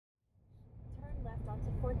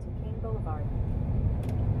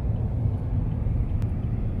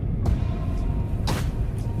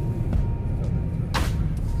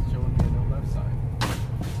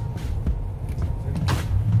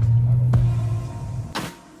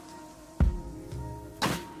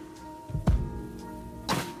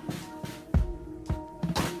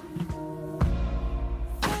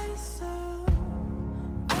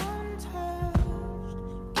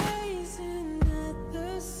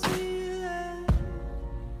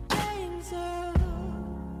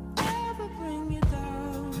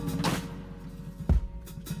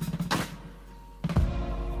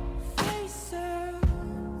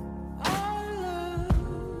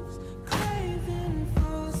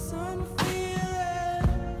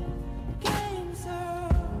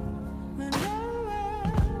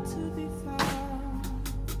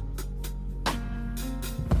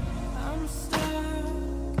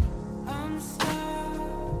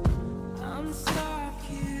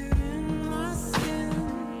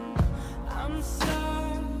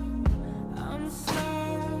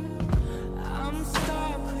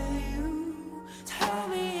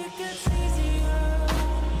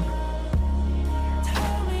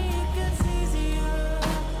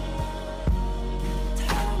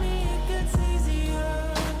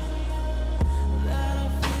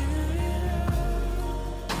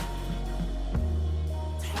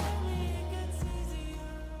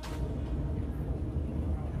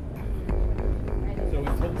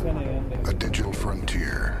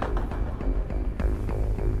frontier.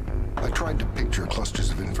 I tried to picture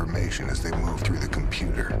clusters of information as they moved through the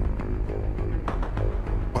computer.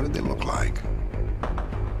 What did they look like?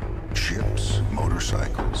 Ships,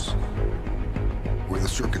 motorcycles? Were the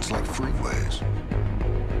circuits like freeways?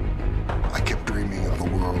 I kept dreaming of a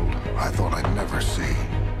world I thought I'd never see.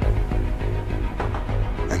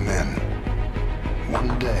 And then,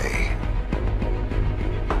 one day,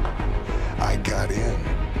 I got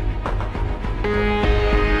in.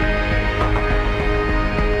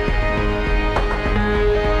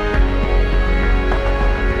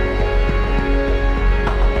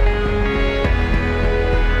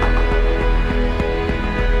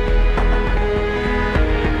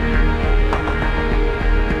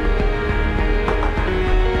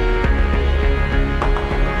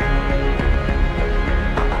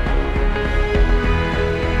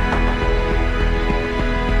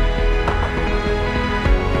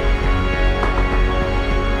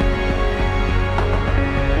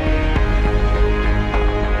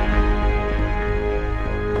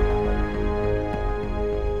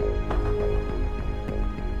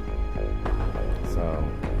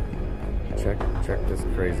 Check this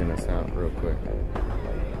craziness out real quick.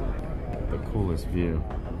 The coolest view.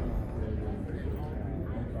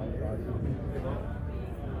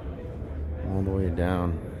 All the way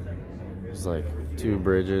down. There's like 2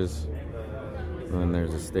 bridges. And then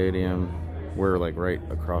there's a stadium. We're like right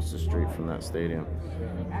across the street from that stadium.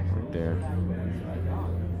 Right there.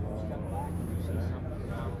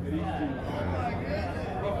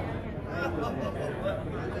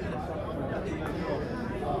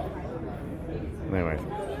 Anyway,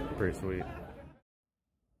 pretty sweet.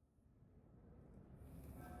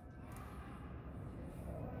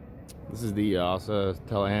 This is the ASA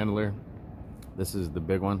telehandler. This is the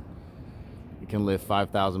big one. It can lift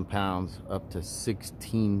 5,000 pounds up to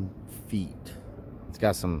 16 feet. It's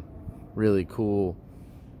got some really cool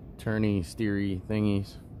turny, steery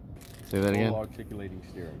thingies. Say that again? Full articulating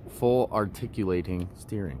steering. Full articulating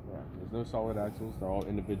steering. Yeah, there's no solid axles. They're all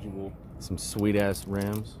individual. Some sweet ass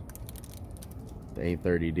rims. The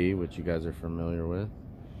 830D, which you guys are familiar with.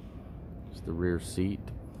 Just the rear seat.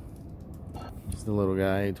 Just a little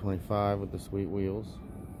guy, 825 with the sweet wheels.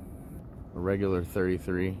 A regular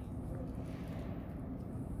 33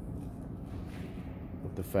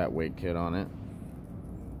 with the fat weight kit on it.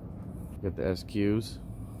 Got the SQs.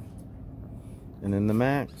 And then the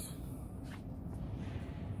Max.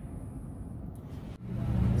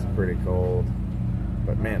 It's pretty cold.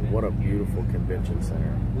 But man, what a beautiful convention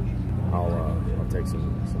center. I'll take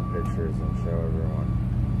some pictures and show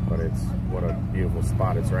everyone. But it's what a beautiful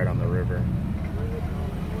spot. It's right on the river.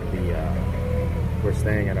 We're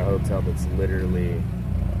staying at a hotel that's literally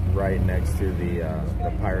right next to the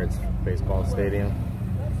Pirates baseball stadium,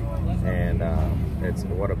 and it's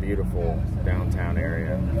what a beautiful downtown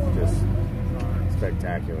area. Just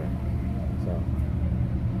spectacular. So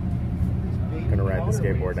I'm gonna ride the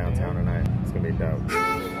skateboard downtown tonight. It's gonna be dope.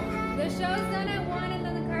 The show's done at 1, and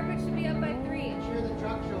then the carpet should be up by 3. I'm sure the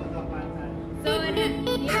truck show is up by 10. So, and then,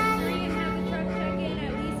 yep, 3, and have the truck check in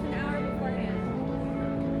at least an hour beforehand.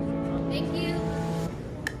 Thank you.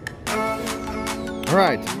 All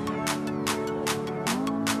right.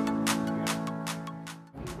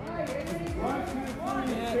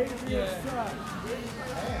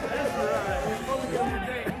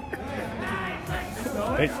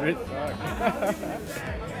 Thanks, Rich.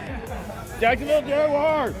 Jacksonville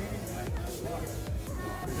Jaguars!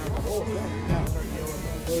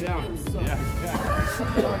 Go down. Yeah.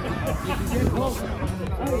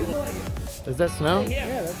 Does that snow?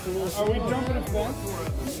 Yeah, that's a little. Are we jumping a fence?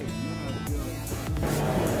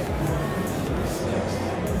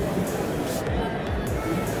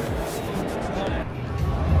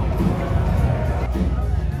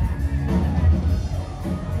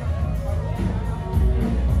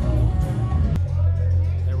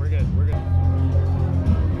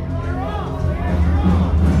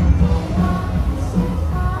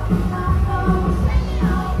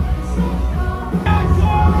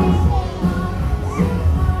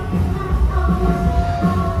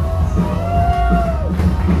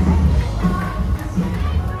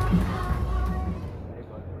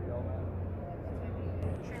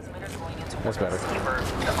 That's better.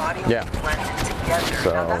 The audio yeah. blended together. So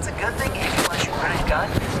now that's a good thing unless you run a gun.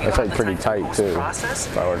 It's like pretty tight too. Process.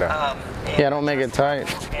 If I were to, yeah, don't make it tight.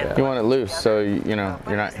 Yeah. You want it loose so you know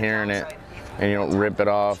you're not hearing it and you don't rip it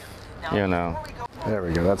off. You know. There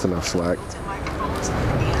we go. That's enough slack.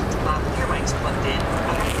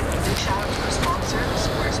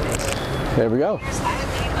 There we go.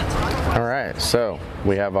 All right. So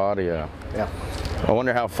we have audio. Yeah. I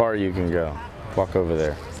wonder how far you can go. Walk over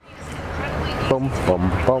there. Bum bum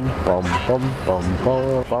bum bum bum bum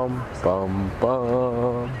bum bum bum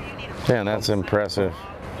bum. Damn, that's impressive.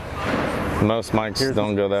 Most mics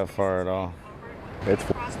don't go that far at all. It's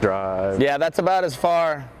drive. Yeah, that's about as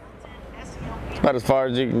far. It's about as far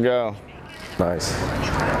as you can go. Nice.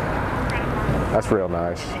 That's real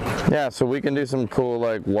nice. Yeah, so we can do some cool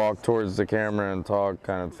like walk towards the camera and talk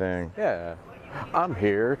kind of thing. Yeah. I'm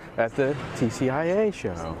here at the TCI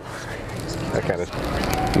show. That kind of.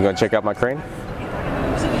 You gonna check out my crane?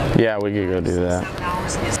 Yeah, we could go do that.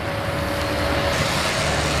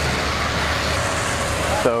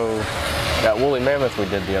 So, that woolly mammoth we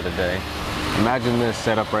did the other day, imagine this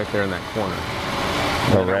set up right there in that corner.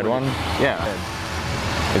 The red one? Yeah.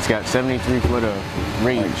 It's got 73 foot of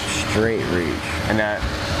reach. Like straight reach. And at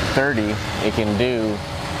 30, it can do.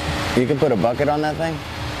 You can put a bucket on that thing?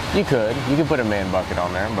 You could put a man bucket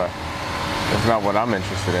on there, but that's not what I'm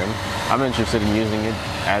interested in. I'm interested in using it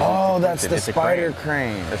as. Oh, that's the it's a spider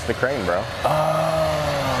crane. It's the crane, bro.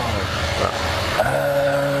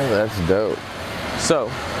 That's dope.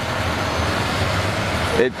 So,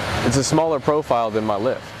 it's a smaller profile than my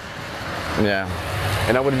lift. Yeah.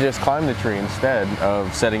 And I would have just climbed the tree instead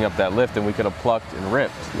of setting up that lift, and we could have plucked and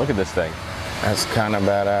ripped. Look at this thing. That's kind of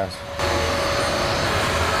badass.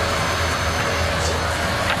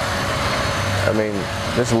 I mean,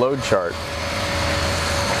 this load chart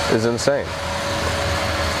is insane.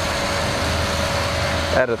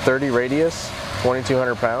 At a 30 radius,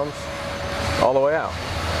 2,200 pounds, all the way out.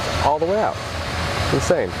 All the way out.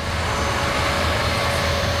 Insane.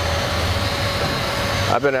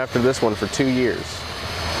 I've been after this one for 2 years.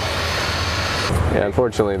 Yeah,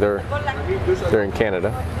 unfortunately, they're in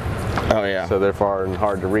Canada, Oh yeah. so they're far and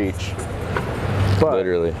hard to reach. But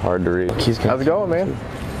Literally hard to read. how's it going, man?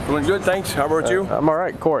 Doing good, thanks. How about you? I'm all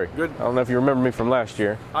right, Corey. Good. I don't know if you remember me from last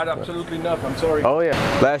year. Absolutely not. I'm sorry. Oh yeah.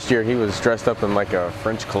 Last year he was dressed up in like a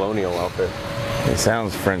French colonial outfit. It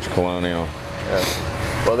sounds French colonial. Yeah.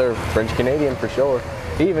 Well, they're French Canadian for sure.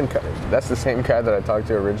 He even that's the same guy that I talked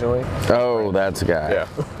to originally. Oh, that's a guy. Yeah.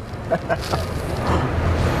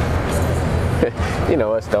 You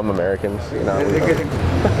know us dumb Americans. You know. I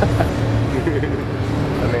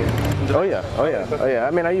mean. Oh yeah.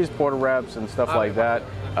 I mean, I use porta wraps and stuff like that.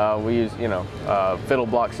 We use, fiddle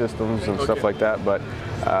block systems and stuff like that. But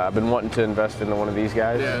I've been wanting to invest into one of these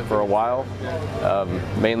guys for a while.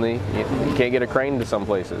 Mainly, you can't get a crane to some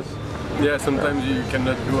places. Yeah, sometimes you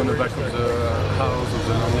cannot do on the back of the house or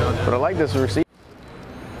the lanyard. But I like this receiver.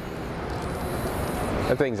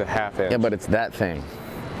 That thing's a half inch. Yeah, but it's that thing.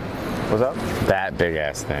 What's up? That big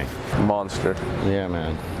ass thing. Monster. Yeah,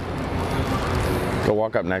 man. Go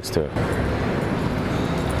walk up next to it.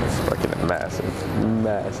 It's fucking massive.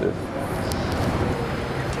 Massive.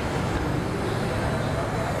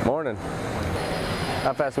 Morning.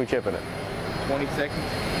 How fast are we chipping it? 20 seconds.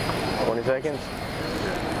 20 seconds?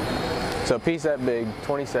 So a piece that big,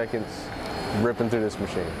 20 seconds, ripping through this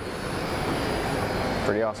machine.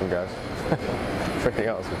 Pretty awesome, guys. Pretty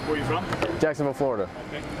awesome. Where are you from? Jacksonville, Florida.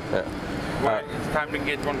 Okay. Yeah. Well, it's time to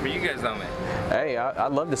get one for you guys down there. Hey,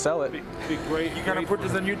 I'd love to sell it. Be great. You gonna put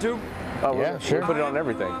this on YouTube? Oh, Yeah, sure. We'll put it on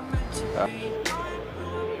everything.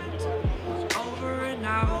 Over and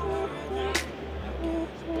out.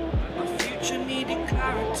 My future needed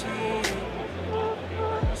clarity,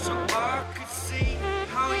 so I could see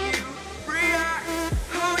how you react,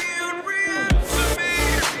 how you react to me.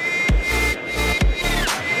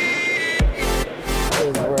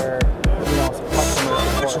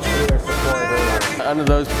 Under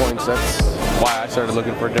those points, that's why I started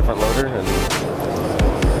looking for a different loader, and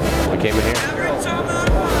we came in here.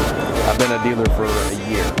 I've been a dealer for a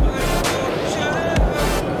year.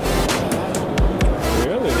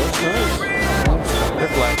 Really? That's nice.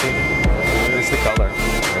 They're flashy. It's the color.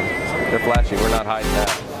 They're flashy. We're not hiding that.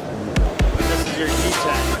 This is your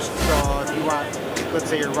D-tech. So if you want, let's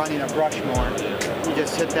say you're running a brush more, you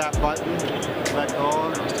just hit that button, let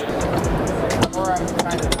go. Or I'm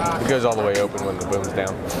kind of It goes all the way open when the boom's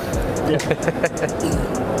down.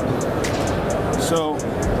 So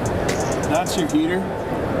that's your heater,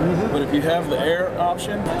 but if you have the air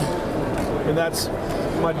option, and that's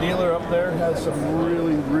my dealer up there has some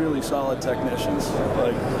really, really solid technicians.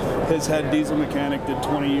 Like his head diesel mechanic did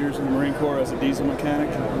 20 years in the Marine Corps as a diesel mechanic,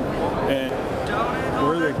 and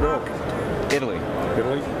where are they broke? Italy.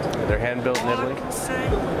 Italy. They're hand built in Italy,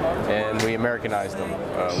 and we Americanized them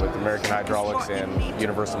with American hydraulics and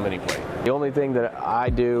universal mini plate. The only thing that I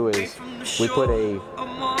do is we put a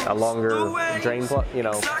longer drain,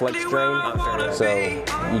 flex drain. So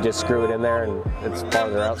you just screw it in there and it's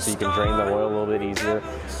farther out, so you can drain the oil a little bit easier.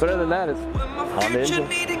 But other than that, it's Honda engine.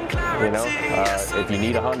 If you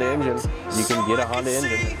need a Honda engine, you can get a Honda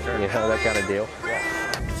engine. That kind of deal.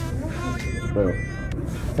 So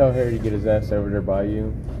tell Harry to get his ass over there by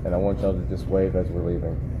you, and I want y'all to just wave as we're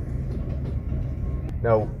leaving.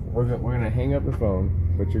 No, we're gonna hang up the phone,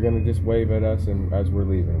 but you're gonna just wave at us and as we're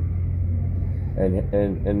leaving.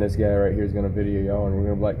 And this guy right here is gonna video y'all, and we're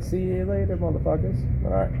gonna be like, see you later, motherfuckers.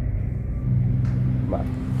 All right. Bye.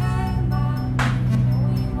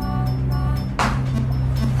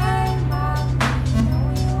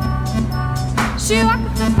 She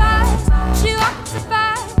walked the fight, she walked the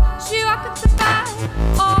fight, she walked the fight.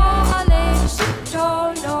 Oh, lady, she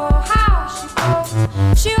don't know how she goes.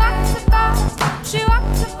 She walked the fight, she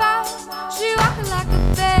walked the fight, she walked like a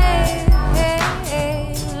babe.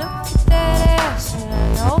 Look at that ass, and I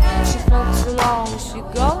know she floats along as she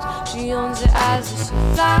goes. She owns it as she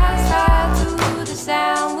flies high through the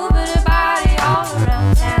sound, moving her body all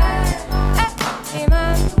around town. Hey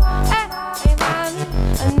man, hey man,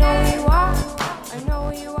 I know you are. I know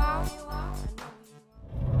you are.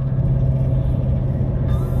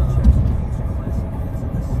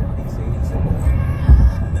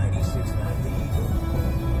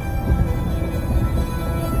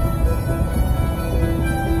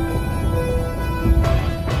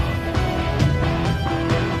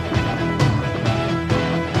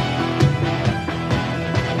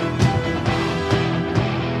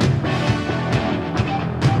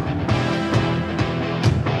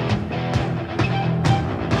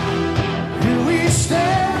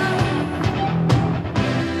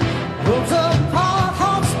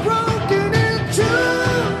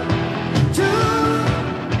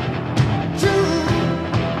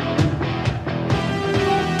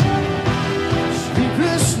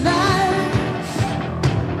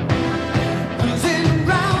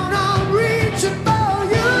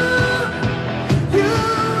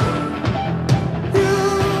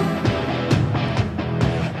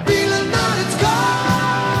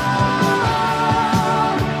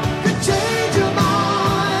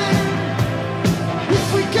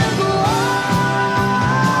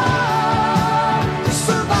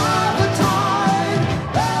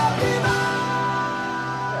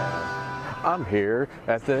 I'm here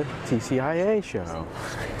at the TCIA show.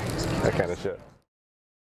 That kind of shit.